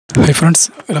Hi friends,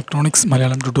 electronics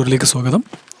malayalam tutorial സ്വാഗതം.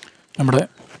 നമ്മുടെ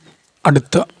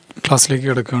അടുത്ത ക്ലാസ്സിലേക്ക്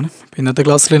കിടക്കുകയാണ്. ഇന്നത്തെ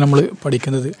ക്ലാസ്സിൽ നമ്മൾ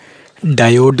പഠിക്കുന്നത്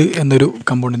ഡയോഡ് എന്നൊരു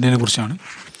കമ്പോണൻറ്റിനെ കുറിച്ചാണ്.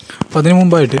 അപ്പോൾ അതിനു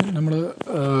മുമ്പായിട്ട് നമ്മൾ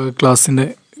ക്ലാസ്സിൻ്റെ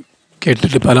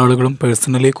കേട്ടിട്ട് പല ആളുകളും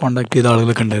പേഴ്സണലി കോൺടാക്ട് ചെയ്ത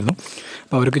ആളുകളൊക്കെ ഉണ്ടായിരുന്നു.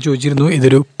 അപ്പോൾ അവരൊക്കെ ചോദിച്ചിരുന്നു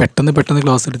ഇതൊരു പെട്ടെന്ന്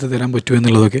ക്ലാസ് എടുത്ത് തരാൻ പറ്റുമോ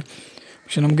എന്നുള്ളതൊക്കെ.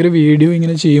 പക്ഷെ നമുക്കൊരു വീഡിയോ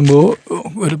ഇങ്ങനെ ചെയ്യുമ്പോൾ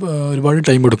ഒരുപാട്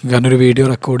ടൈം എടുക്കും. കാരണം ഒരു വീഡിയോ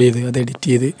റെക്കോർഡ് ചെയ്ത് അത് എഡിറ്റ്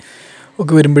ചെയ്ത്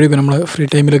ഒക്കെ വരുമ്പോഴേക്കും നമ്മൾ ഫ്രീ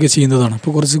ടൈമിലൊക്കെ ചെയ്യുന്നതാണ്.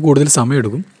 അപ്പോൾ കുറച്ച് കൂടുതൽ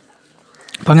സമയമെടുക്കും.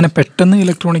 അപ്പോൾ അങ്ങനെ പെട്ടെന്ന്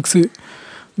ഇലക്ട്രോണിക്സ്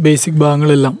ബേസിക്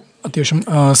ഭാഗങ്ങളെല്ലാം അത്യാവശ്യം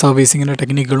സർവീസിങ്ങിൻ്റെ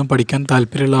ടെക്നിക്കുകളും പഠിക്കാൻ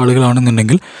താല്പര്യമുള്ള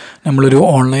ആളുകളാണെന്നുണ്ടെങ്കിൽ നമ്മളൊരു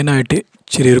ഓൺലൈനായിട്ട്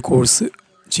ചെറിയൊരു കോഴ്സ്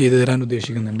ചെയ്തു തരാൻ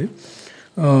ഉദ്ദേശിക്കുന്നുണ്ട്.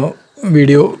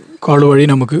 വീഡിയോ കോൾ വഴി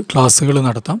നമുക്ക് ക്ലാസ്സുകൾ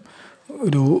നടത്താം.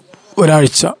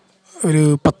 ഒരാഴ്ച ഒരു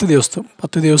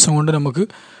 10 ദിവസം കൊണ്ട് നമുക്ക്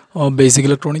ബേസിക്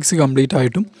ഇലക്ട്രോണിക്സ് കംപ്ലീറ്റ്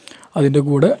ആയിട്ടും അതിൻ്റെ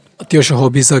കൂടെ അത്യാവശ്യം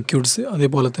ഹോബി സർക്യൂട്ട്സ്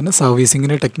അതേപോലെ തന്നെ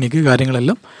സർവീസിങ്ങിൻ്റെ ടെക്നിക്ക്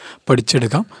കാര്യങ്ങളെല്ലാം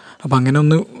പഠിച്ചെടുക്കാം. അപ്പോൾ അങ്ങനെ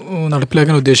ഒന്ന്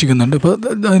നടപ്പിലാക്കാൻ ഉദ്ദേശിക്കുന്നുണ്ട്. അപ്പോൾ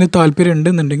അതിന് താല്പര്യം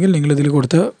ഉണ്ടെന്നുണ്ടെങ്കിൽ നിങ്ങളിതിൽ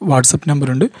കൊടുത്ത വാട്സപ്പ്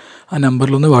നമ്പറുണ്ട്, ആ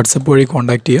നമ്പറിലൊന്ന് വാട്സപ്പ് വഴി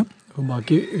കോൺടാക്റ്റ് ചെയ്യാം. അപ്പോൾ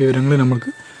ബാക്കി വിവരങ്ങൾ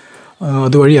നമുക്ക്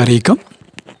അതുവഴി അറിയിക്കാം.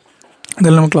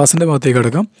 അതെല്ലാം നമുക്ക് ക്ലാസ്സിൻ്റെ ഭാഗത്തേക്ക്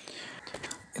കിടക്കാം.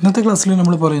 ഇന്നത്തെ ക്ലാസ്സിൽ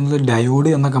നമ്മൾ പറയുന്നത്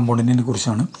ഡയോഡ് എന്ന കമ്പോണൻറ്റിനെ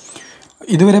കുറിച്ചാണ്.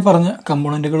 ഇതുവരെ പറഞ്ഞ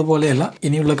കമ്പോണൻറ്റുകൾ പോലെയല്ല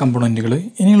ഇനിയുള്ള കമ്പോണൻറ്റുകൾ.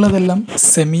 ഇനിയുള്ളതെല്ലാം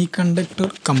സെമി കണ്ടക്ടർ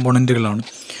കമ്പോണൻറ്റുകളാണ്.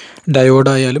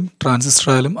 ഡയോഡായാലും ട്രാൻസിസ്റ്റർ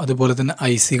ആയാലും അതുപോലെ തന്നെ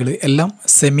IC എല്ലാം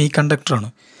സെമി കണ്ടക്ടറാണ്.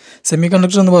 സെമി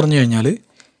കണ്ടക്ടർ എന്ന് പറഞ്ഞു കഴിഞ്ഞാൽ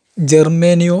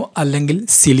ജെർമേനിയോ അല്ലെങ്കിൽ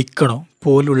സിലിക്കണോ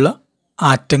പോലുള്ള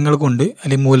ആറ്റങ്ങൾ കൊണ്ട്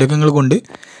അല്ലെങ്കിൽ മൂലകങ്ങൾ കൊണ്ട്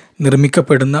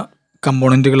നിർമ്മിക്കപ്പെടുന്ന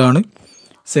കമ്പോണൻറ്റുകളാണ്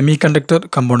സെമി കണ്ടക്ടർ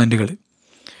കമ്പോണൻറ്റുകൾ.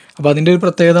 അപ്പോൾ അതിൻ്റെ ഒരു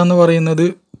പ്രത്യേകത എന്ന് പറയുന്നത്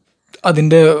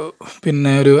അതിൻ്റെ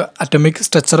ഒരു അറ്റോമിക്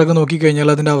സ്ട്രക്ചറൊക്കെ നോക്കിക്കഴിഞ്ഞാൽ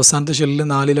അതിൻ്റെ അവസാനത്തെ ഷെല്ലിൽ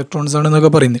 4 ഇലക്ട്രോൺസ് ആണെന്നൊക്കെ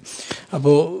പറയുന്നത്.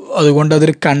 അപ്പോൾ അതുകൊണ്ട്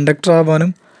അതൊരു കണ്ടക്ടർ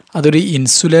ആവാനും അതൊരു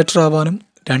ഇൻസുലേറ്റർ ആവാനും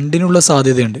രണ്ടിനുള്ള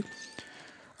സാധ്യതയുണ്ട്.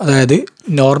 അതായത്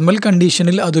നോർമൽ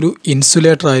കണ്ടീഷനിൽ അതൊരു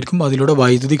ഇൻസുലേറ്റർ ആയിരിക്കും, അതിലൂടെ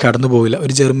വൈദ്യുതി കടന്നു പോവില്ല.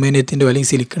 ഒരു ജെർമേനിയത്തിൻ്റെ അല്ലെങ്കിൽ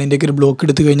സിലിക്കണിൻ്റെയൊക്കെ ഒരു ബ്ലോക്ക്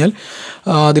എടുത്തു കഴിഞ്ഞാൽ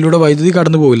അതിലൂടെ വൈദ്യുതി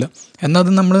കടന്നു പോവില്ല. എന്നാൽ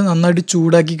അത് നമ്മൾ നന്നായിട്ട്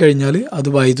ചൂടാക്കി കഴിഞ്ഞാൽ അത്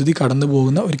വൈദ്യുതി കടന്നു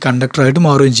പോകുന്ന ഒരു കണ്ടക്ടറായിട്ട്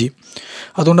മാറുകയും ചെയ്യും.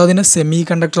 അതുകൊണ്ട് അതിനെ സെമി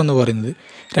കണ്ടക്ടർ എന്ന് പറയുന്നത്.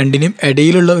 രണ്ടിനും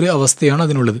ഇടയിലുള്ള ഒരു അവസ്ഥയാണ്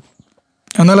അതിനുള്ളത്.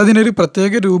 എന്നാൽ അതിനൊരു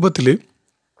പ്രത്യേക രൂപത്തിൽ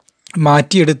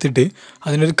മാറ്റിയെടുത്തിട്ട്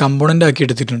അതിനൊരു കമ്പോണൻ്റ് ആക്കി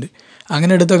എടുത്തിട്ടുണ്ട്.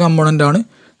 അങ്ങനെ എടുത്ത കമ്പോണൻ്റാണ്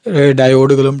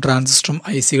ഡയോഡുകളും ട്രാൻസിസ്റ്ററും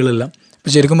IC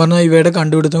ഇപ്പോൾ ശരിക്കും പറഞ്ഞാൽ ഇവയുടെ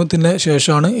കണ്ടുപിടുത്തത്തിന്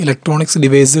ശേഷമാണ് ഇലക്ട്രോണിക്സ്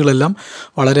ഡിവൈസുകളെല്ലാം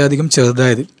വളരെയധികം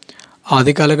ചെറുതായത്.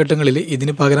 ആദ്യ കാലഘട്ടങ്ങളിൽ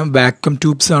ഇതിന് പകരം വാക്യൂം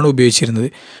ട്യൂബ്സാണ് ഉപയോഗിച്ചിരുന്നത്.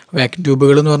 വാക്യൂം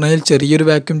ട്യൂബുകൾ എന്ന് പറഞ്ഞാൽ ചെറിയൊരു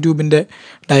വാക്യൂം ട്യൂബിൻ്റെ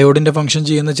ഡയോഡിൻ്റെ ഫംഗ്ഷൻ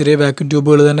ചെയ്യുന്ന ചെറിയ വാക്യൂം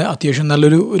ട്യൂബുകൾ തന്നെ അത്യാവശ്യം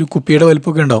നല്ലൊരു കുപ്പിയുടെ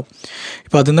വലിപ്പമൊക്കെ ഉണ്ടാവും.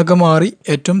 ഇപ്പോൾ അതിൽ നിന്നൊക്കെ മാറി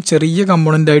ഏറ്റവും ചെറിയ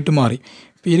കമ്പോണൻ്റായിട്ട് മാറി.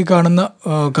 ഇപ്പോൾ ഈ കാണുന്ന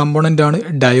കമ്പോണൻ്റാണ്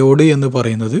ഡയോഡ് എന്ന്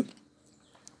പറയുന്നത്.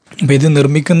 അപ്പോൾ ഇത്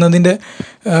നിർമ്മിക്കുന്നതിൻ്റെ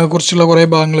കുറിച്ചുള്ള കുറേ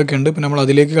ഭാഗങ്ങളൊക്കെ ഉണ്ട്. ഇപ്പോൾ നമ്മൾ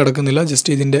അതിലേക്ക് കിടക്കുന്നില്ല,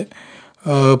 ജസ്റ്റ് ഇതിൻ്റെ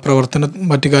പ്രവർത്തന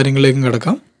മറ്റു കാര്യങ്ങളിലേക്കും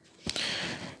കിടക്കാം.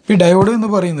 ഈ ഡയോഡ് എന്ന്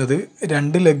പറയുന്നത്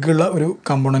 2 ലെഗുള്ള ഒരു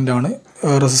കമ്പോണൻ്റാണ്.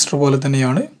 റെസിസ്റ്റർ പോലെ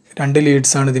തന്നെയാണ്, 2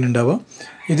 ലീഡ്സാണ് ഇതിനുണ്ടാവുക.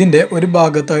 ഇതിൻ്റെ ഒരു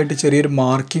ഭാഗത്തായിട്ട് ചെറിയൊരു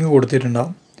മാർക്കിങ്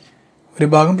കൊടുത്തിട്ടുണ്ടാവും. ഒരു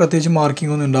ഭാഗം പ്രത്യേകിച്ച്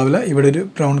മാർക്കിംഗ് ഒന്നും ഉണ്ടാവില്ല. ഇവിടെ ഒരു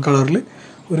ബ്രൗൺ കളറിൽ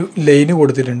ഒരു ലൈന്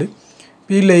കൊടുത്തിട്ടുണ്ട്.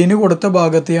 ഈ ലൈന് കൊടുത്ത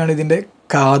ഭാഗത്തെയാണ് ഇതിൻ്റെ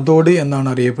കാഥോഡ് എന്നാണ്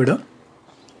അറിയപ്പെടുക.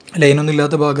 ലൈനൊന്നും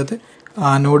ഇല്ലാത്ത ഭാഗത്തെ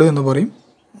ആനോഡ് എന്ന് പറയും.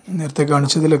 നേരത്തെ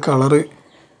കാണിച്ചതിൽ കളറ്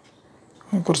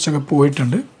കുറച്ചൊക്കെ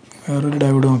പോയിട്ടുണ്ട്. വേറൊരു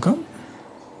ഡയോഡ് നോക്കാം.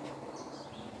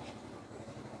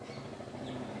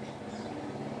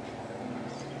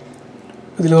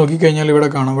 ഇതിൽ നോക്കിക്കഴിഞ്ഞാൽ ഇവിടെ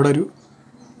കാണാം, ഇവിടെ ഒരു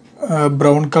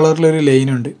ബ്രൗൺ കളറിലൊരു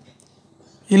ലൈനുണ്ട്.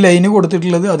 ഈ ലൈന്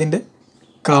കൊടുത്തിട്ടുള്ളത് അതിൻ്റെ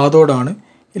കാഥോഡാണ്.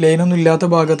 ഈ ലൈനൊന്നും ഇല്ലാത്ത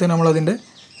ഭാഗത്തെ നമ്മളതിൻ്റെ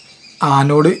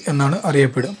ആനോഡ് എന്നാണ്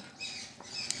അറിയപ്പെടുക.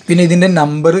 പിന്നെ ഇതിൻ്റെ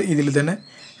നമ്പർ ഇതിൽ തന്നെ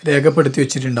രേഖപ്പെടുത്തി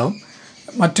വെച്ചിട്ടുണ്ടാവും.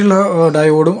 മറ്റുള്ള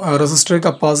ഡയോഡും റെസിസ്റ്റർ,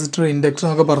 കപ്പാസിറ്റർ, ഇൻഡക്ടർ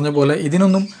എന്നൊക്കെ പറഞ്ഞ പോലെ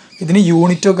ഇതിന്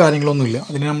യൂണിറ്റോ കാര്യങ്ങളൊന്നുമില്ല.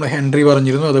 അതിന് നമ്മൾ ഹെൻറി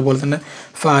പറഞ്ഞിരുന്നു, അതുപോലെ തന്നെ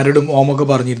ഫാരഡും ഓമൊക്കെ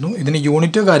പറഞ്ഞിരുന്നു. ഇതിന്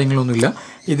യൂണിറ്റോ കാര്യങ്ങളൊന്നുമില്ല.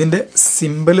 ഇതിൻ്റെ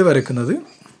സിമ്പൽ വരക്കുന്നത്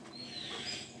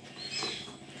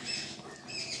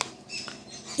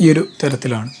ഈ ഒരു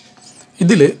തരത്തിലാണ്.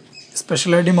 ഇതിൽ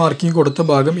സ്പെഷ്യലായിട്ട് മാർക്കിങ് കൊടുത്ത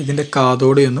ഭാഗം ഇതിൻ്റെ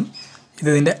കാഥോഡ് എന്നും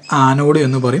ഇതിൻ്റെ ആനോഡ്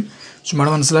എന്ന് പറയും. ചുമ്മാ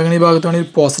മനസ്സിലാക്കുന്ന ഈ ഭാഗത്താണ് ഒരു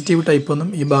പോസിറ്റീവ് ടൈപ്പ് എന്നും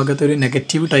ഈ ഭാഗത്ത് ഒരു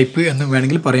നെഗറ്റീവ് ടൈപ്പ് എന്നും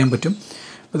വേണമെങ്കിൽ പറയാൻ പറ്റും.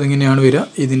 അതിങ്ങനെയാണ് വരിക.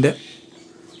 ഇതിൻ്റെ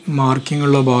മാർക്കിംഗ്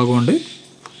ഉള്ള ഭാഗമുണ്ട്,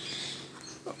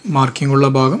 മാർക്കിംഗ് ഉള്ള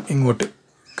ഭാഗം ഇങ്ങോട്ട്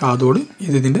കാഥോഡ്,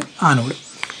 ഇതിൻ്റെ ആനോഡ്.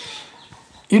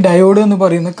 ഈ ഡയോഡ് എന്ന്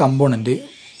പറയുന്ന കമ്പോണൻറ്റ്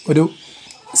ഒരു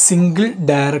സിംഗിൾ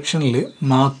ഡയറക്ഷനിൽ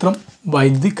മാത്രം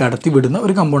വൈദ്യുതി കടത്തി വിടുന്ന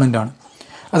ഒരു കമ്പോണൻ്റാണ്.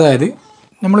 അതായത്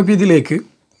നമ്മളിപ്പോൾ ഇതിലേക്ക്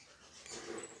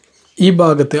ഈ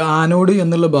ഭാഗത്ത് ആനോഡ്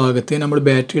എന്നുള്ള ഭാഗത്ത് നമ്മൾ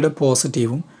ബാറ്ററിയുടെ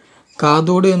പോസിറ്റീവും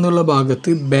കാഥോഡ് എന്നുള്ള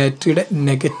ഭാഗത്ത് ബാറ്ററിയുടെ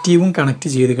നെഗറ്റീവും കണക്ട്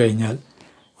ചെയ്ത് കഴിഞ്ഞാൽ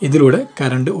ഇതിലൂടെ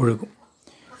കറണ്ട് ഒഴുകും.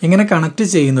 ഇങ്ങനെ കണക്ട്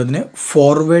ചെയ്യുന്നതിന്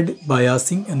ഫോർവേഡ്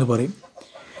ബയാസിങ് എന്ന് പറയും.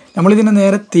 നമ്മളിതിനെ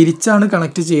നേരെ തിരിച്ചാണ്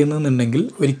കണക്ട് ചെയ്യുന്നതെന്നുണ്ടെങ്കിൽ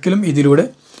ഒരിക്കലും ഇതിലൂടെ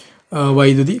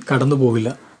വൈദ്യുതി കടന്നു പോവില്ല.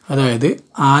 അതായത്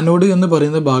ആനോഡ് എന്ന്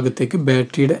പറയുന്ന ഭാഗത്തേക്ക്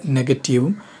ബാറ്ററിയുടെ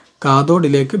നെഗറ്റീവും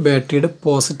കാഥോഡിലേക്ക് ബാറ്ററിയുടെ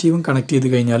പോസിറ്റീവും കണക്ട് ചെയ്ത്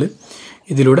കഴിഞ്ഞാൽ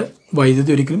ഇതിലൂടെ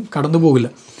വൈദ്യുതി ഒരിക്കലും കടന്നു പോകില്ല.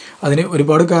 അതിന്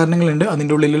ഒരുപാട് കാരണങ്ങളുണ്ട്.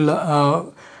 അതിൻ്റെ ഉള്ളിലുള്ള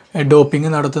ഡോപ്പിംഗ്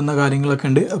നടത്തുന്ന കാര്യങ്ങളൊക്കെ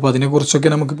ഉണ്ട്. അപ്പോൾ അതിനെക്കുറിച്ചൊക്കെ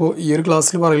നമുക്കിപ്പോൾ ഈ ഒരു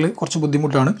ക്ലാസ്സിൽ പറയൽ കുറച്ച്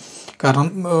ബുദ്ധിമുട്ടാണ്. കാരണം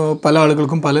പല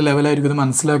ആളുകൾക്കും പല ലെവലായിരിക്കും ഇത്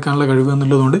മനസ്സിലാക്കാനുള്ള കഴിവ്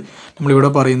എന്നുള്ളതുകൊണ്ട് നമ്മളിവിടെ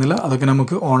പറയുന്നില്ല. അതൊക്കെ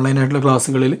നമുക്ക് ഓൺലൈനായിട്ടുള്ള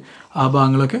ക്ലാസ്സുകളിൽ ആ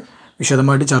ഭാഗങ്ങളൊക്കെ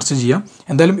വിശദമായിട്ട് ചർച്ച ചെയ്യാം.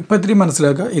 എന്തായാലും ഇപ്പോൾ ഇത്രയും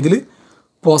മനസ്സിലാക്കുക. ഇതിൽ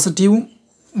പോസിറ്റീവും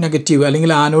നെഗറ്റീവ്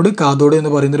അല്ലെങ്കിൽ ആനോഡ് കാഥോഡ്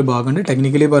എന്ന് പറയുന്നൊരു ഭാഗമുണ്ട്.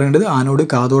 ടെക്നിക്കലി പറയേണ്ടത് ആനോഡ്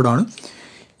കാഥോഡാണ്.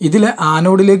 ഇതിലെ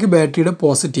ആനോഡിലേക്ക് ബാറ്ററിയുടെ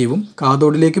പോസിറ്റീവും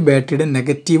കാഥോഡിലേക്ക് ബാറ്ററിയുടെ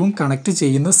നെഗറ്റീവും കണക്ട്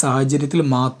ചെയ്യുന്ന സാഹചര്യത്തിൽ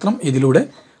മാത്രം ഇതിലൂടെ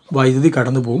വൈദ്യുതി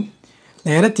കടന്നു പോകും.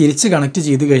 നേരെ തിരിച്ച് കണക്ട്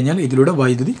ചെയ്ത് കഴിഞ്ഞാൽ ഇതിലൂടെ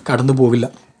വൈദ്യുതി കടന്നു പോവില്ല.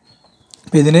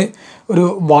 അപ്പോൾ ഇതിന് ഒരു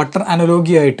വാട്ടർ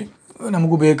അനലോഗിയായിട്ട്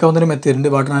നമുക്ക് ഉപയോഗിക്കാവുന്നൊരു മെത്തേഡുണ്ട്.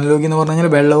 വാട്ടർ അനലോഗി എന്ന് പറഞ്ഞു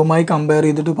കഴിഞ്ഞാൽ വെള്ളവുമായി കമ്പയർ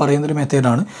ചെയ്തിട്ട് പറയുന്നൊരു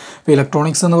മെത്തേഡാണ്. ഇപ്പോൾ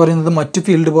ഇലക്ട്രോണിക്സ് എന്ന് പറയുന്നത് മറ്റ്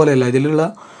ഫീൽഡ് പോലെയല്ല. ഇതിലുള്ള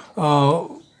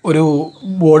ഒരു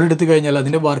ബോർഡ് എടുത്തു കഴിഞ്ഞാൽ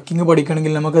അതിൻ്റെ വർക്കിംഗ്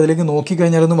പഠിക്കണമെങ്കിൽ നമുക്ക് അതിലേക്ക്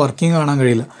നോക്കിക്കഴിഞ്ഞാലൊന്നും വർക്കിംഗ് കാണാൻ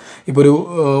കഴിയില്ല. ഇപ്പോൾ ഒരു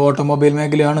ഓട്ടോമൊബൈൽ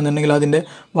മേഖലയാണെന്നുണ്ടെങ്കിൽ അതിൻ്റെ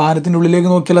വാഹനത്തിൻ്റെ ഉള്ളിലേക്ക്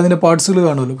നോക്കിയാൽ അതിൻ്റെ പാർട്സുകൾ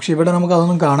കാണുമല്ലോ. പക്ഷേ ഇവിടെ നമുക്ക്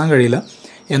അതൊന്നും കാണാൻ കഴിയില്ല.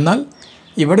 എന്നാൽ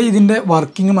ഇവിടെ ഇതിൻ്റെ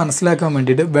വർക്കിംഗ് മനസ്സിലാക്കാൻ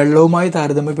വേണ്ടിയിട്ട് വെള്ളവുമായി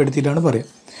താരതമ്യപ്പെടുത്തിയിട്ടാണ് പറയുക.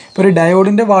 ഇപ്പോൾ ഒരു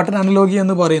ഡയോഡിൻ്റെ വാട്ടർ അനലോഗി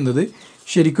എന്ന് പറയുന്നത്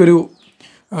ശരിക്കൊരു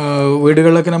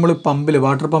വീടുകളിലൊക്കെ നമ്മൾ പമ്പിൽ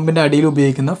വാട്ടർ പമ്പിൻ്റെ അടിയിൽ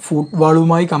ഉപയോഗിക്കുന്ന ഫുഡ്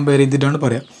വാൾവുമായി കമ്പയർ ചെയ്തിട്ടാണ്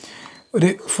പറയുക. ഒരു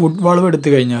ഫുഡ് വാൾവ് എടുത്തു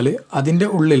കഴിഞ്ഞാൽ അതിൻ്റെ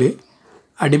ഉള്ളിൽ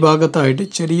അടിഭാഗത്തായിട്ട്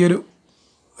ചെറിയൊരു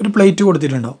പ്ലേറ്റ്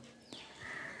കൊടുത്തിട്ടുണ്ടാവും.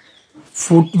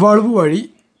 ഫുഡ് വാൾവ് വഴി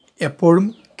എപ്പോഴും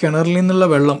കിണറിൽ നിന്നുള്ള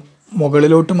വെള്ളം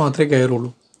മുകളിലോട്ട് മാത്രമേ കയറുള്ളൂ.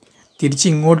 തിരിച്ച്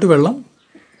ഇങ്ങോട്ട് വെള്ളം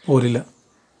പോരില്ല.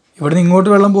 ഇവിടെ നിന്ന് ഇങ്ങോട്ട്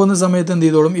വെള്ളം പോകുന്ന സമയത്ത് എന്ത്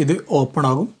ചെയ്തോളും, ഇത് ഓപ്പൺ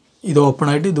ആകും. ഇത്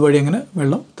ഓപ്പണായിട്ട് ഇതുവഴി അങ്ങനെ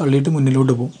വെള്ളം തള്ളിയിട്ട്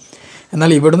മുന്നിലോട്ട് പോകും. എന്നാൽ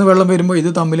ഇവിടുന്ന് വെള്ളം വരുമ്പോൾ ഇത്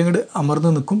തമ്മിലിങ്ങോട്ട്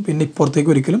അമർന്ന് നിൽക്കും. പിന്നെ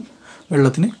ഇപ്പുറത്തേക്ക് ഒരിക്കലും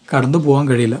വെള്ളത്തിന് കടന്നു പോകാൻ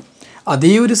കഴിയില്ല.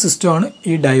 അതേ ഒരു സിസ്റ്റമാണ്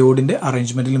ഈ ഡയോഡിൻ്റെ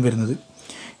അറേഞ്ച്മെൻറ്റിലും വരുന്നത്.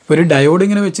 ഇപ്പോൾ ഒരു ഡയോഡ്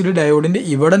ഇങ്ങനെ വെച്ചിട്ട് ഡയോഡിൻ്റെ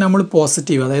ഇവിടെ നമ്മൾ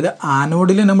പോസിറ്റീവ്, അതായത്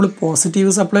ആനോഡിൽ നമ്മൾ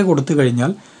പോസിറ്റീവ് സപ്ലൈ കൊടുത്തു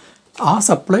കഴിഞ്ഞാൽ ആ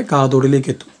സപ്ലൈ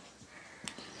കാഥോഡിലേക്ക് എത്തും.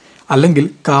 അല്ലെങ്കിൽ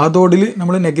കാഥോഡിൽ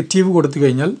നമ്മൾ നെഗറ്റീവ് കൊടുത്തു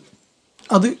കഴിഞ്ഞാൽ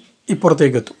അത്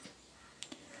ഇപ്പുറത്തേക്ക് എത്തും.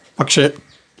 പക്ഷേ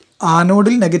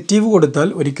ആനോഡിൽ നെഗറ്റീവ് കൊടുത്താൽ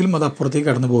ഒരിക്കലും അത് അപ്പുറത്തേക്ക്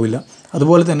കടന്നു പോവില്ല.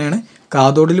 അതുപോലെ തന്നെയാണ്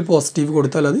കാഥോഡിൽ പോസിറ്റീവ്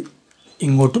കൊടുത്താൽ അത്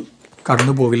ഇങ്ങോട്ടും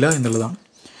കടന്നു പോവില്ല എന്നുള്ളതാണ്.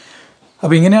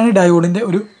 അപ്പോൾ ഇങ്ങനെയാണ് ഡയോഡിൻ്റെ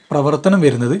ഒരു പ്രവർത്തനം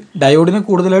വരുന്നത്. ഡയോഡിനെ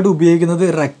കൂടുതലായിട്ട് ഉപയോഗിക്കുന്നത്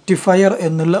റെക്ടിഫയർ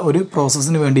എന്നുള്ള ഒരു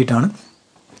പ്രോസസ്സിന് വേണ്ടിയിട്ടാണ്.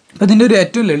 അപ്പോൾ ഇതിൻ്റെ ഒരു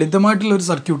ഏറ്റവും ലളിതമായിട്ടുള്ള ഒരു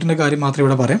സർക്യൂട്ടിൻ്റെ കാര്യം മാത്രമേ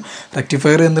ഇവിടെ പറയാം.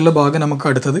 റെക്ടിഫയർ എന്നുള്ള ഭാഗം നമുക്ക്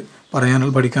അടുത്തത്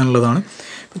പഠിക്കാനുള്ളതാണ്.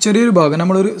 ഇപ്പോൾ ചെറിയൊരു ഭാഗം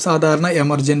നമ്മളൊരു സാധാരണ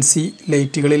എമർജൻസി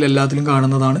ലൈറ്റുകളിൽ എല്ലാത്തിലും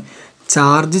കാണുന്നതാണ്.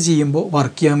 ചാർജ് ചെയ്യുമ്പോൾ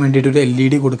വർക്ക് ചെയ്യാൻ വേണ്ടിയിട്ട് ഒരു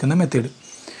LED കൊടുക്കുന്ന മെത്തേഡ്.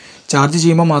 ചാർജ്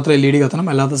ചെയ്യുമ്പോൾ മാത്രം LED കത്തണം,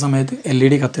 അല്ലാത്ത സമയത്ത്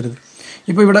LED കത്തരുത്.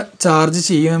 ഇപ്പോൾ ഇവിടെ ചാർജ്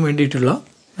ചെയ്യാൻ വേണ്ടിയിട്ടുള്ള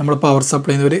നമ്മൾ പവർ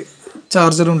സപ്ലൈ ഒരു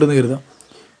ചാർജർ ഉണ്ടെന്ന് കരുതാം.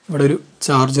 ഇവിടെ ഒരു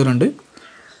ചാർജറുണ്ട്.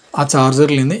 ആ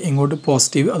ചാർജറിൽ നിന്ന് ഇങ്ങോട്ട്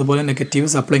പോസിറ്റീവ് അതുപോലെ നെഗറ്റീവ്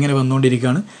സപ്ലൈ ഇങ്ങനെ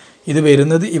വന്നുകൊണ്ടിരിക്കുകയാണ്. ഇത്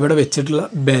വരുന്നത് ഇവിടെ വെച്ചിട്ടുള്ള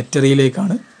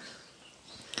ബാറ്ററിയിലേക്കാണ്.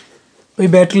 അപ്പോൾ ഈ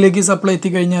ബാറ്ററിയിലേക്ക് സപ്ലൈ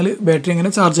എത്തിക്കഴിഞ്ഞാൽ ബാറ്ററി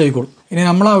ഇങ്ങനെ ചാർജ് ആയിക്കോളും. ഇനി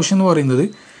നമ്മളെ ആവശ്യം എന്ന് പറയുന്നത്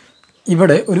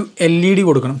ഇവിടെ ഒരു LED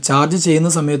കൊടുക്കണം. ചാർജ് ചെയ്യുന്ന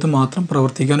സമയത്ത് മാത്രം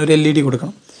പ്രവർത്തിക്കാൻ ഒരു LED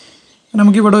കൊടുക്കണം.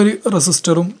 നമുക്കിവിടെ ഒരു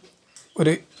റെസിസ്റ്ററും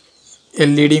ഒരു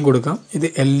LEDയും കൊടുക്കാം. ഇത്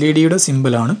LEDയുടെ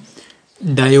സിമ്പിളാണ്.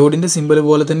 ഡയോഡിൻ്റെ സിമ്പിൾ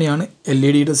പോലെ തന്നെയാണ്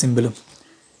LEDയുടെ സിമ്പിളും.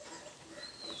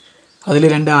 അതിൽ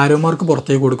 2 ആരോ മാർക്ക്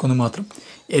പുറത്തേക്ക് കൊടുക്കുന്നു മാത്രം.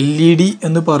 LED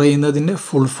എന്ന് പറയുന്നതിൻ്റെ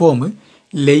full form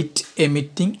light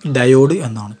emitting diode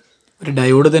എന്നാണ്. ഒരു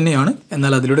ഡയോഡ് തന്നെയാണ്,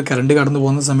 എന്നാൽ അതിലൂടെ കറണ്ട് കടന്നു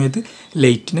പോകുന്ന സമയത്ത്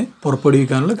ലൈറ്റിന്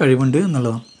പുറപ്പെടുവിക്കാനുള്ള കഴിവുണ്ട്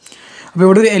എന്നുള്ളതാണ്. അപ്പോൾ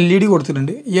ഇവിടെ ഒരു LED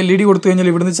കൊടുത്തിട്ടുണ്ട്. ഈ LED കൊടുത്തു കഴിഞ്ഞാൽ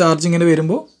ഇവിടുന്ന് ചാർജ് ഇങ്ങനെ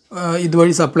വരുമ്പോൾ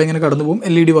ഇതുവഴി സപ്ലൈ ഇങ്ങനെ കടന്നു പോകും,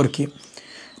 LED വർക്ക് ചെയ്യും.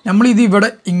 നമ്മളിത് ഇവിടെ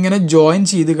ഇങ്ങനെ ജോയിൻ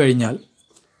ചെയ്ത് കഴിഞ്ഞാൽ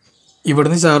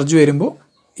ഇവിടുന്ന് ചാർജ് വരുമ്പോൾ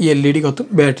ഈ LED കത്തും,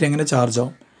 ബാറ്ററി അങ്ങനെ ചാർജ്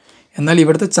ആവും. എന്നാൽ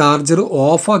ഇവിടുത്തെ ചാർജർ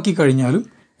ഓഫാക്കി കഴിഞ്ഞാലും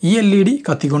ഈ LED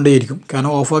കത്തിക്കൊണ്ടേയിരിക്കും.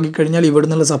 കാരണം ഓഫാക്കി കഴിഞ്ഞാൽ ഇവിടെ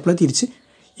നിന്നുള്ള സപ്ലൈ തിരിച്ച്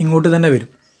ഇങ്ങോട്ട് തന്നെ വരും.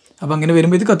 അപ്പോൾ അങ്ങനെ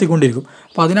വരുമ്പോൾ ഇത് കത്തിക്കൊണ്ടിരിക്കും.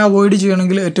 അപ്പോൾ അതിനെ അവോയ്ഡ്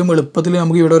ചെയ്യണമെങ്കിൽ ഏറ്റവും എളുപ്പത്തിൽ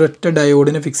നമുക്ക് ഇവിടെ ഒരൊറ്റ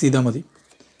ഡയോഡിനെ ഫിക്സ് ചെയ്താൽ മതി.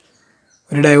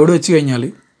 ഒരു ഡയോഡ് വെച്ച് കഴിഞ്ഞാൽ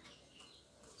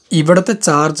ഇവിടുത്തെ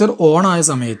ചാർജർ ഓൺ ആയ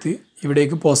സമയത്ത്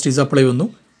ഇവിടേക്ക് പോസിറ്റീവ് സപ്ലൈ വന്നു,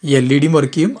 ഈ LEDയും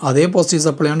വർക്ക് ചെയ്യും. അതേ പോസിറ്റീവ്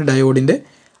സപ്ലൈയാണ് ഡയോഡിൻ്റെ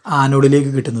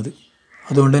ആനോഡിലേക്ക് കിട്ടുന്നത്.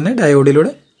 അതുകൊണ്ട് തന്നെ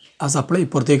ഡയോഡിലൂടെ ആ സപ്ലൈ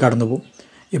ഇപ്പുറത്തേക്ക് കടന്നു പോകും.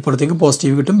 ഇപ്പുറത്തേക്ക്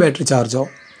പോസിറ്റീവ് കിട്ടും, ബാറ്ററി ചാർജ്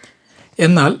ആവും.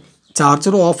 എന്നാൽ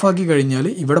ചാർജർ ഓഫാക്കി കഴിഞ്ഞാൽ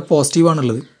ഇവിടെ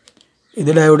പോസിറ്റീവാണുള്ളത്.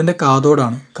 ഇത് ഡയോഡിൻ്റെ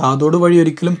കാഥോഡാണ്. കാഥോഡ് വഴി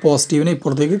ഒരിക്കലും പോസിറ്റീവിനെ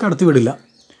ഇപ്പുറത്തേക്ക് കടത്തി വിടില്ല.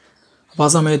 അപ്പോൾ ആ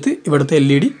സമയത്ത് ഇവിടുത്തെ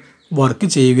LED വർക്ക്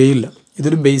ചെയ്യുകയില്ല.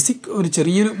 ഇതൊരു ബേസിക് ഒരു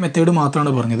ചെറിയൊരു മെത്തേഡ്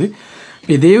മാത്രമാണ് പറഞ്ഞത്.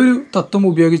 അപ്പോൾ ഇതേ ഒരു തത്വം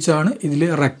ഉപയോഗിച്ചാണ് ഇതിൽ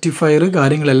റെക്ടിഫയർ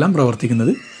കാര്യങ്ങളെല്ലാം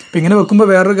പ്രവർത്തിക്കുന്നത്. അപ്പോൾ ഇങ്ങനെ വെക്കുമ്പോൾ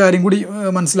വേറൊരു കാര്യം കൂടി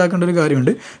മനസ്സിലാക്കേണ്ട ഒരു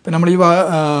കാര്യമുണ്ട്. ഇപ്പോൾ നമ്മൾ ഈ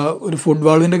ഒരു ഫുഡ്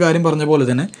വാൾവിൻ്റെ കാര്യം പറഞ്ഞ പോലെ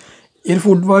തന്നെ ഈ ഒരു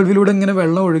ഫുഡ് വാൽവിലൂടെ ഇങ്ങനെ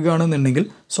വെള്ളം ഒഴുകുകയാണെന്നുണ്ടെങ്കിൽ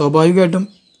സ്വാഭാവികമായിട്ടും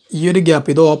ഈ ഒരു ഗ്യാപ്പ്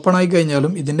ഇത് ഓപ്പൺ ആയി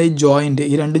കഴിഞ്ഞാലും ഇതിൻ്റെ ഈ ജോയിൻറ്റ്,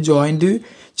 ഈ രണ്ട് ജോയിൻറ്റ്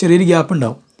ചെറിയൊരു ഗ്യാപ്പ്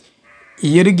ഉണ്ടാവും.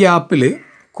 ഈ ഒരു ഗ്യാപ്പിൽ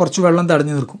കുറച്ച് വെള്ളം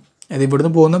തടഞ്ഞു നിൽക്കും. അതായത്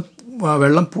ഇവിടുന്ന് പോകുന്ന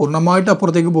വെള്ളം പൂർണ്ണമായിട്ട്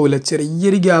അപ്പുറത്തേക്ക് പോകില്ല,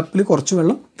 ചെറിയൊരു ഗ്യാപ്പിൽ കുറച്ച്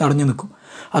വെള്ളം തടഞ്ഞു നിൽക്കും.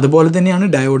 അതുപോലെ തന്നെയാണ്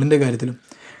ഡയോഡിൻ്റെ കാര്യത്തിലും.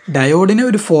 ഡയോഡിനെ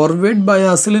ഒരു ഫോർവേഡ്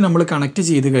ബയാസിൽ നമ്മൾ കണക്ട്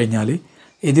ചെയ്ത് കഴിഞ്ഞാൽ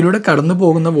ഇതിലൂടെ കടന്നു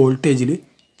പോകുന്ന വോൾട്ടേജിൽ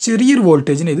ചെറിയൊരു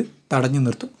വോൾട്ടേജിനെ ഇത് തടഞ്ഞു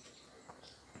നിർത്തും.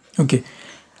 ഓക്കെ,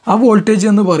 ആ വോൾട്ടേജ്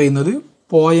എന്ന് പറയുന്നത്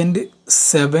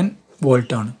 0.7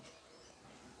 വോൾട്ടാണ്.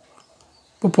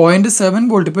 ഇപ്പോൾ 0.7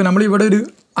 വോൾട്ട്, ഇപ്പോൾ നമ്മളിവിടെ ഒരു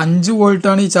 5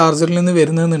 വോൾട്ടാണ് ഈ ചാർജറിൽ നിന്ന്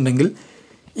വരുന്നതെന്നുണ്ടെങ്കിൽ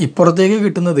ഇപ്പുറത്തേക്ക്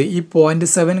കിട്ടുന്നത് ഈ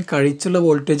 0.7 കഴിച്ചുള്ള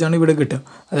വോൾട്ടേജാണ് ഇവിടെ കിട്ടുക.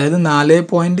 അതായത്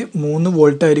 4.3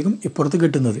 വോൾട്ടായിരിക്കും ഇപ്പുറത്ത്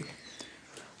കിട്ടുന്നത്.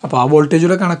 അപ്പോൾ ആ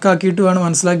വോൾട്ടേജൂടെ കണക്കാക്കിയിട്ട് വേണം,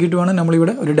 മനസ്സിലാക്കിയിട്ട് വേണം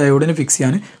നമ്മളിവിടെ ഒരു ഡയോഡിനെ ഫിക്സ്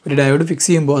ചെയ്യാൻ. ഒരു ഡയോഡ് ഫിക്സ്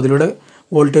ചെയ്യുമ്പോൾ അതിലൂടെ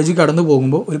വോൾട്ടേജ് കടന്നു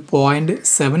പോകുമ്പോൾ ഒരു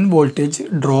 0.7 വോൾട്ടേജ്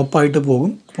ഡ്രോപ്പായിട്ട്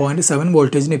പോകും. 0.7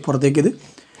 വോൾട്ടേജിന് ഇപ്പുറത്തേക്ക് ഇത്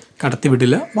കടത്തി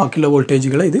വിട്ടില്ല, ബാക്കിയുള്ള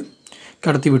വോൾട്ടേജുകളെ ഇത്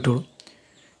കടത്തി വിട്ടോളും.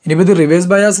 ഇനിയിപ്പോൾ ഇത് റിവേഴ്സ്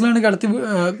ബയാസിലാണ്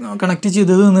കണക്ട്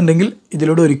ചെയ്തത് എന്നുണ്ടെങ്കിൽ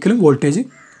ഇതിലൂടെ ഒരിക്കലും വോൾട്ടേജ്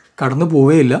കടന്നു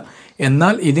പോവുകയില്ല.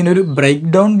 എന്നാൽ ഇതിനൊരു ബ്രേക്ക്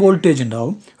ഡൗൺ വോൾട്ടേജ്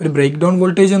ഉണ്ടാവും. ഒരു ബ്രേക്ക് ഡൗൺ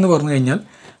വോൾട്ടേജ് എന്ന് പറഞ്ഞു കഴിഞ്ഞാൽ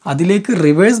അതിലേക്ക്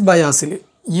റിവേഴ്സ് ബയാസിൽ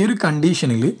ഈ ഒരു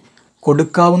കണ്ടീഷനിൽ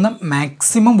കൊടുക്കാവുന്ന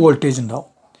മാക്സിമം വോൾട്ടേജ് ഉണ്ടാവും.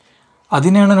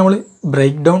 അതിനെയാണ് നമ്മൾ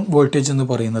ബ്രേക്ക് ഡൗൺ വോൾട്ടേജ് എന്ന്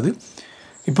പറയുന്നത്.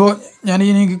 ഇപ്പോൾ ഞാൻ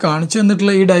എനിക്ക് കാണിച്ചു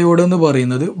തന്നിട്ടുള്ള ഈ ഡയോഡ് എന്ന്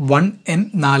പറയുന്നത്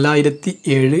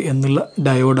 1N4007 എന്നുള്ള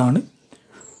ഡയോഡാണ്.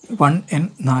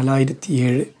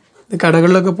 1N4007 ഇത്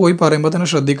കടകളിലൊക്കെ പോയി പറയുമ്പോൾ തന്നെ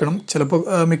ശ്രദ്ധിക്കണം. ചിലപ്പോൾ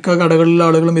മിക്ക കടകളിലെ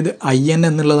ആളുകളും ഇത് IN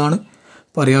എന്നുള്ളതാണ്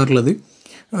പറയാറുള്ളത്.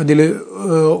 അതിൽ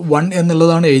 1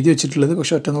 എന്നുള്ളതാണ് എഴുതി വെച്ചിട്ടുള്ളത്.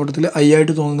 പക്ഷേ ഒറ്റ നോട്ടത്തിൽ I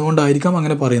ആയിട്ട് തോന്നുന്നതുകൊണ്ടായിരിക്കാം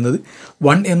അങ്ങനെ പറയുന്നത്.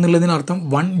 1 എന്നുള്ളതിനർത്ഥം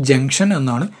 1 ജംഗ്ഷൻ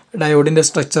എന്നാണ്. ഡയോഡിൻ്റെ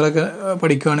സ്ട്രക്ചറൊക്കെ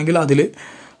പഠിക്കുകയാണെങ്കിൽ അതിൽ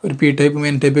ഒരു P ടൈപ്പും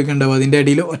N ടൈപ്പൊക്കെ ഉണ്ടാവും. അതിൻ്റെ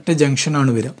ഇടയിൽ ഒറ്റ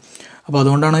ജംഗ്ഷനാണ് വരിക. അപ്പോൾ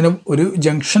അതുകൊണ്ടാണ് അതിന് ഒരു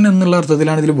ജംഗ്ഷൻ എന്നുള്ള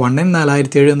അർത്ഥത്തിലാണ് ഇതിൽ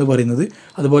 1N4007 എന്ന് പറയുന്നത്.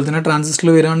 അതുപോലെ തന്നെ ട്രാൻസിസ്റ്റർ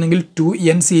വരികയാണെങ്കിൽ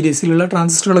 2N സീരീസിലുള്ള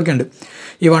ട്രാൻസിസ്റ്ററുകളൊക്കെ ഉണ്ട്.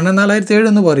 ഈ 1N4007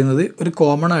 എന്ന് പറയുന്നത് ഒരു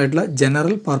കോമൺ ആയിട്ടുള്ള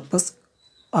ജനറൽ പർപ്പസ്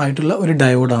ആയിട്ടുള്ള ഒരു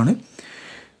ഡയോഡാണ്.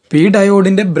 ഇപ്പോൾ ഈ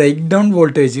ഡയോഡിൻ്റെ break down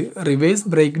voltage, reverse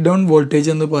break down voltage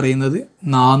എന്ന് പറയുന്നത്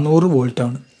 400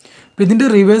 വോൾട്ടാണ്. അപ്പോൾ ഇതിൻ്റെ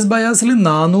റിവേഴ്സ് ബയാസിൽ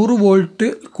 400 വോൾട്ട്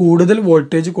കൂടുതൽ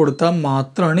വോൾട്ടേജ് കൊടുത്താൽ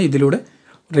മാത്രമാണ് ഇതിലൂടെ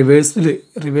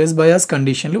റിവേഴ്സ് ബയാസ്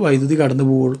കണ്ടീഷനിൽ വൈദ്യുതി കടന്നു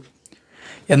പോവുള്ളൂ.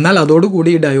 എന്നാൽ അതോടുകൂടി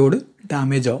ഈ ഡയോഡ്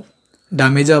ഡാമേജ് ആവും.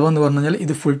 ഡാമേജ് ആവുക എന്ന് പറഞ്ഞു കഴിഞ്ഞാൽ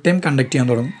ഇത് ഫുൾ ടൈം കണ്ടക്ട് ചെയ്യാൻ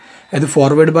തുടങ്ങും. അതായത്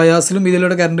ഫോർവേഡ് ബയാസിലും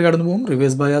ഇതിലൂടെ കറണ്ട് കടന്നു പോകും,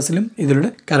 റിവേഴ്സ് ബയാസിലും ഇതിലൂടെ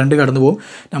കറണ്ട് കടന്നു പോകും.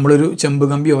 നമ്മളൊരു ചെമ്പ്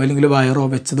കമ്പിയോ അല്ലെങ്കിൽ വയറോ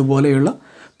വെച്ചതുപോലെയുള്ള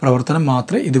പ്രവർത്തനം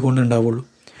മാത്രമേ ഇതുകൊണ്ട് ഉണ്ടാവുള്ളൂ.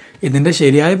 ഇതിൻ്റെ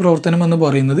ശരിയായ പ്രവർത്തനം എന്ന്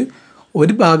പറയുന്നത്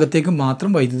ഒരു ഭാഗത്തേക്ക് മാത്രം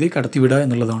വൈദ്യുതി കടത്തിവിടുക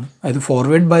എന്നുള്ളതാണ്. അതായത്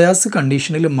ഫോർവേഡ് ബയാസ്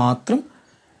കണ്ടീഷനിൽ മാത്രം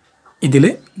ഇതിൽ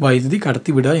വൈദ്യുതി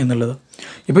കടത്തിവിടുക എന്നുള്ളത്.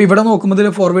 ഇപ്പോൾ ഇവിടെ നോക്കുമ്പോൾ ഇതിൽ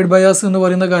ഫോർവേഡ് ബയാസ് എന്ന്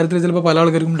പറയുന്ന കാര്യത്തിൽ ചിലപ്പോൾ പല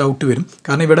ആൾക്കാർക്കും ഡൗട്ട് വരും.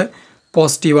 കാരണം ഇവിടെ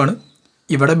പോസിറ്റീവാണ്,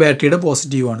 ഇവിടെ ബാറ്ററിയുടെ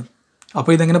പോസിറ്റീവാണ്.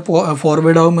 അപ്പോൾ ഇതെങ്ങനെ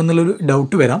ഫോർവേഡ് ആകും എന്നുള്ളൊരു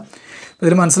ഡൗട്ട് വരാം.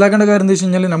 ഇതിൽ മനസ്സിലാക്കേണ്ട കാര്യം എന്താ വെച്ച്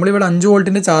കഴിഞ്ഞാൽ നമ്മളിവിടെ 5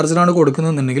 വോൾട്ടിൻ്റെ ചാർജറാണ്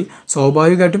കൊടുക്കുന്നതെന്നുണ്ടെങ്കിൽ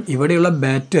സ്വാഭാവികമായിട്ടും ഇവിടെയുള്ള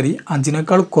ബാറ്ററി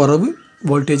 5നേക്കാൾ കുറവ്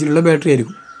വോൾട്ടേജിലുള്ള ബാറ്ററി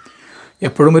ആയിരിക്കും.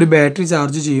 എപ്പോഴും ഒരു ബാറ്ററി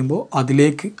ചാർജ് ചെയ്യുമ്പോൾ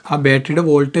അതിലേക്ക് ആ ബാറ്ററിയുടെ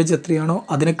വോൾട്ടേജ് എത്രയാണോ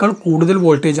അതിനേക്കാൾ കൂടുതൽ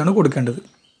വോൾട്ടേജാണ് കൊടുക്കേണ്ടത്.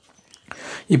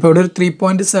 ഇപ്പോൾ ഇവിടെ ഒരു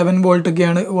 3.7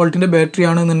 വോൾട്ടിൻ്റെ ബാറ്ററി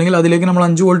ആണെന്നുണ്ടെങ്കിൽ അതിലേക്ക് നമ്മൾ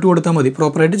 5 വോൾട്ട് കൊടുത്താൽ മതി,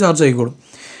 പ്രോപ്പറായിട്ട് ചാർജ് ആയിക്കോളും.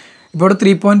 ഇപ്പോൾ ഇവിടെ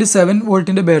 3.7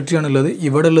 വോൾട്ടിൻ്റെ ബാറ്ററിയാണുള്ളത്,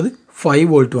 ഇവിടെ ഉള്ളത് 5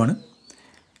 വോൾട്ടുമാണ്.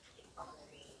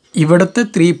 ഇവിടുത്തെ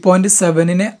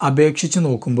 3.7നെ അപേക്ഷിച്ച്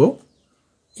നോക്കുമ്പോൾ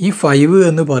ഈ 5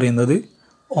 എന്ന് പറയുന്നത്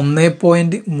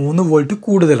 1.3 വോൾട്ട്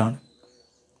കൂടുതലാണ്.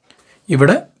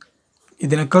 ഇവിടെ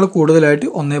ഇതിനേക്കാൾ കൂടുതലായിട്ട്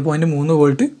 1.3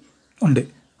 വോൾട്ട് ഉണ്ട്.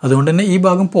 അതുകൊണ്ട് തന്നെ ഈ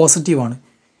ഭാഗം പോസിറ്റീവാണ്.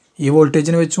 ഈ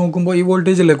വോൾട്ടേജിനെ വെച്ച് നോക്കുമ്പോൾ ഈ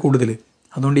വോൾട്ടേജ് അല്ലേ കൂടുതൽ,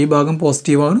 അതുകൊണ്ട് ഈ ഭാഗം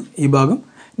പോസിറ്റീവാണ്, ഈ ഭാഗം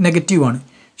നെഗറ്റീവാണ്.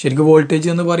 ശരിക്കും വോൾട്ടേജ്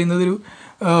എന്ന് പറയുന്നത് ഒരു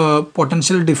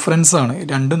പൊട്ടൻഷ്യൽ ഡിഫറൻസ് ആണ്,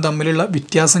 രണ്ടും തമ്മിലുള്ള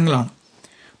വ്യത്യാസങ്ങളാണ്.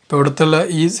 ഇപ്പോൾ ഇവിടുത്തുള്ള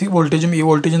ഈ വോൾട്ടേജും ഈ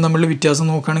വോൾട്ടേജും തമ്മിലുള്ള വ്യത്യാസം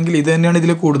നോക്കുകയാണെങ്കിൽ ഇത് തന്നെയാണ്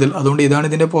ഇതിൽ കൂടുതൽ. അതുകൊണ്ട് ഇതാണ്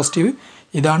ഇതിൻ്റെ പോസിറ്റീവ്,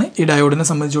 ഇതാണ് ഈ ഡയോഡിനെ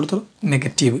സംബന്ധിച്ചിടത്തോളം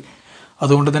നെഗറ്റീവ്.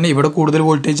 അതുകൊണ്ട് തന്നെ ഇവിടെ കൂടുതൽ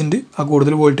വോൾട്ടേജ് ഉണ്ട്, ആ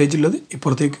കൂടുതൽ വോൾട്ടേജ് ഉള്ളത്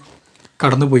ഇപ്പുറത്തേക്ക്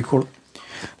കടന്നു പോയിക്കോളും.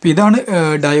 അപ്പോൾ ഇതാണ്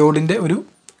ഡയോഡിൻ്റെ ഒരു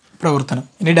പ്രവർത്തനം.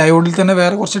 ഇനി ഡയോഡിൽ തന്നെ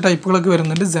വേറെ കുറച്ച് ടൈപ്പുകളൊക്കെ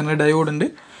വരുന്നുണ്ട്. ജനറൽ ഡയോഡ് ഉണ്ട്,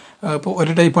 അപ്പോൾ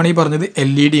ഒരു ടൈപ്പാണ് ഈ പറഞ്ഞത്.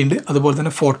 LED ഉണ്ട്, അതുപോലെ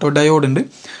തന്നെ ഫോട്ടോ ഡയോഡ് ഉണ്ട്.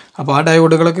 അപ്പോൾ ആ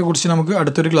ഡയോഡുകളൊക്കെ കുറിച്ച് നമുക്ക്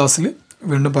അടുത്തൊരു ക്ലാസ്സിൽ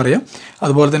വീണ്ടും പറയാം.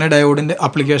 അതുപോലെ തന്നെ ഡയോഡിൻ്റെ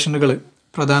ആപ്ലിക്കേഷനുകൾ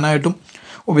പ്രധാനമായിട്ടും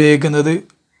ഉപയോഗിക്കുന്നത്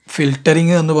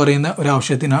ഫിൽറ്ററിങ് എന്ന് പറയുന്ന ഒരു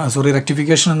ആവശ്യത്തിനാണ്,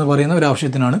 റെക്ടിഫിക്കേഷൻ എന്ന് പറയുന്ന ഒരു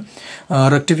ആവശ്യത്തിനാണ്.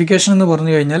 റെക്ടിഫിക്കേഷൻ എന്ന്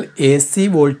പറഞ്ഞു കഴിഞ്ഞാൽ AC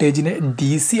വോൾട്ടേജിനെ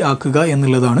DC ആക്കുക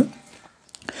എന്നുള്ളതാണ്.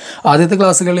 ആദ്യത്തെ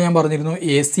ക്ലാസ്സുകളിൽ ഞാൻ പറഞ്ഞിരുന്നു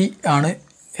AC ആണ്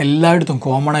എല്ലായിടത്തും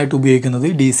കോമൺ ആയിട്ട് ഉപയോഗിക്കുന്നത്,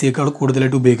 DC-യേക്കാൾ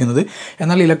കൂടുതലായിട്ട് ഉപയോഗിക്കുന്നത്.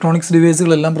 എന്നാൽ ഇലക്ട്രോണിക്സ്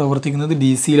ഡിവൈസുകളെല്ലാം പ്രവർത്തിക്കുന്നത്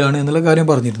DC-യിലാണ് എന്നുള്ള കാര്യം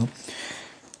പറഞ്ഞിരുന്നു.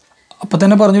 അപ്പോൾ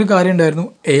തന്നെ പറഞ്ഞൊരു കാര്യം ഉണ്ടായിരുന്നു,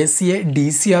 AC-യെ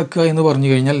DC ആക്കുക എന്ന് പറഞ്ഞു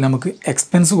കഴിഞ്ഞാൽ നമുക്ക്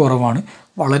എക്സ്പെൻസ് കുറവാണ്,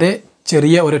 വളരെ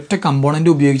ചെറിയ ഒരൊറ്റ കമ്പോണൻ്റ്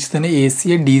ഉപയോഗിച്ച് തന്നെ എ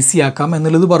സിയെ ഡി സി ആക്കാം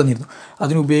എന്നുള്ളത് പറഞ്ഞിരുന്നു.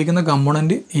 അതിന് ഉപയോഗിക്കുന്ന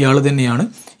കമ്പോണൻ്റ് ഇയാൾ തന്നെയാണ്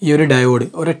ഈ ഒരു ഡയോഡ്.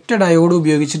 ഒരൊറ്റ ഡയോഡ്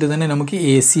ഉപയോഗിച്ചിട്ട് തന്നെ നമുക്ക്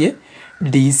എ സിയെ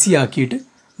ഡി സി ആക്കിയിട്ട്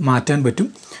മാറ്റാൻ പറ്റും.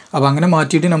 അപ്പോൾ അങ്ങനെ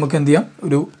മാറ്റിയിട്ട് നമുക്ക് എന്ത് ചെയ്യാം,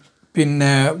 ഒരു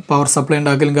പിന്നെ പവർ സപ്ലൈ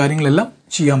ഉണ്ടാക്കലും കാര്യങ്ങളെല്ലാം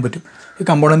ചെയ്യാൻ പറ്റും. ഈ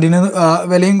കമ്പോണൻറ്റിന്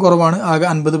വിലയും കുറവാണ്, ആകെ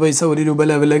 50 പൈസ 1 രൂപ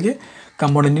ലെവലിലേക്ക്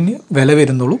കമ്പോണൻറ്റിന് വില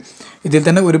വരുന്നുള്ളൂ. ഇതിൽ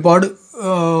തന്നെ ഒരുപാട്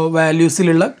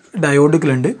വാല്യൂസിലുള്ള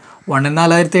ഡയോഡുകളുണ്ട്.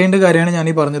 14007 കാര്യമാണ് ഞാൻ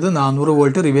ഈ പറഞ്ഞത്. 400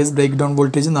 volt reverse break down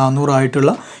voltage 400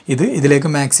 ആയിട്ടുള്ള ഇതിലേക്ക്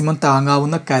മാക്സിമം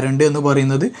താങ്ങാവുന്ന കറണ്ട് എന്ന്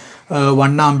പറയുന്നത്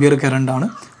 1 ആംപിയർ കറണ്ടാണ്.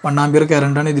 1 ആംപിയർ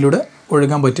കറണ്ടാണ് ഇതിലൂടെ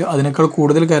ഒഴുകാൻ പറ്റുക. അതിനേക്കാൾ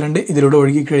കൂടുതൽ കറണ്ട് ഇതിലൂടെ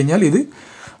ഒഴുകിക്കഴിഞ്ഞാൽ ഇത്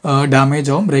ഡാമേജ്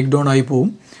ആവും, ബ്രേക്ക് ഡൗൺ ആയി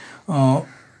പോവും.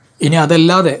 ഇനി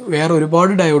അതല്ലാതെ വേറെ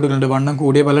ഒരുപാട് ഡയോഡുകളുണ്ട്. വണ്ണം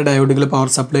കൂടിയ പല ഡയോഡുകൾ പവർ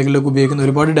സപ്ലൈകളിലൊക്കെ ഉപയോഗിക്കുന്ന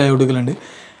ഒരുപാട് ഡയോഡുകളുണ്ട്.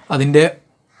 അതിൻ്റെ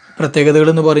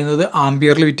പ്രത്യേകതകളെന്ന് പറയുന്നത്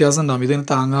ആംപിയറിൽ വ്യത്യാസം ഉണ്ടാകും. ഇതിന്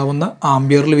താങ്ങാവുന്ന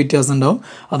ആംപിയറിൽ വ്യത്യാസം ഉണ്ടാവും.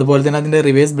 അതുപോലെ തന്നെ അതിൻ്റെ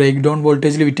റിവേഴ്സ് ബ്രേക്ക് ഡൗൺ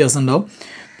വോൾട്ടേജിൽ വ്യത്യാസം ഉണ്ടാവും.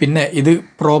 പിന്നെ ഇത്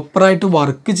പ്രോപ്പറായിട്ട്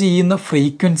വർക്ക് ചെയ്യുന്ന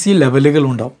ഫ്രീക്വൻസി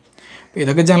ലെവലുകളുണ്ടാവും.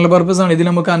 ഇതൊക്കെ ജനറൽ പർപ്പസാണ്. ഇതിൽ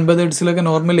നമുക്ക് 50 ഹെർട്സിലൊക്കെ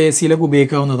നോർമൽ എ സിയിലൊക്കെ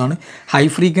ഉപയോഗിക്കാവുന്നതാണ്. ഹൈ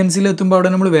ഫ്രീക്വൻസിയിൽ എത്തുമ്പോൾ അവിടെ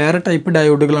നമ്മൾ വേറെ ടൈപ്പ്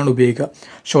ഡയോഡുകളാണ് ഉപയോഗിക്കുക.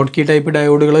 ഷോർട്ട് കീ ടൈപ്പ്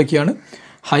ഡയോഡുകളൊക്കെയാണ്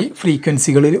ഹൈ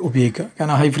ഫ്രീക്വൻസികളിൽ ഉപയോഗിക്കുക.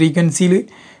 കാരണം ഹൈ ഫ്രീക്വൻസിയിൽ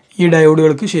ഈ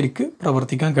ഡയോഡുകൾക്ക് ശരിക്ക്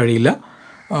പ്രവർത്തിക്കാൻ കഴിയില്ല.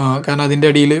 കാരണം അതിൻ്റെ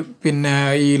അടിയിൽ പിന്നെ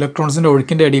ഈ ഇലക്ട്രോൺസിൻ്റെ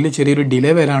ഒഴുക്കിൻ്റെ അടിയിൽ ചെറിയൊരു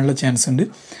ഡിലേ വരാനുള്ള ചാൻസ് ഉണ്ട്.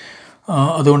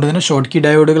 അതുകൊണ്ട് തന്നെ ഷോർട്ട് കീ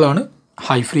ഡയോഡുകളാണ്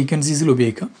ഹൈ ഫ്രീക്വൻസീസിൽ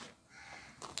ഉപയോഗിക്കുക.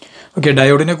 ഓക്കെ,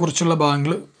 ഡയോഡിനെ കുറിച്ചുള്ള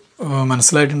ഭാഗങ്ങൾ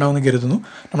മനസ്സിലായിട്ടുണ്ടാവുമെന്ന് കരുതുന്നു.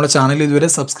 നമ്മുടെ ചാനൽ ഇതുവരെ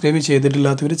സബ്സ്ക്രൈബ്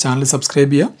ചെയ്തിട്ടില്ലാത്തവർ ചാനൽ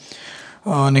സബ്സ്ക്രൈബ്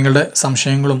ചെയ്യുക. നിങ്ങളുടെ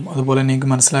സംശയങ്ങളും അതുപോലെ നിങ്ങൾക്ക്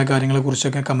മനസ്സിലായ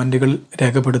കാര്യങ്ങളെക്കുറിച്ചൊക്കെ കമൻറ്റുകൾ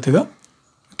രേഖപ്പെടുത്തുക.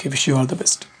 Okay, wish you all the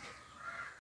best.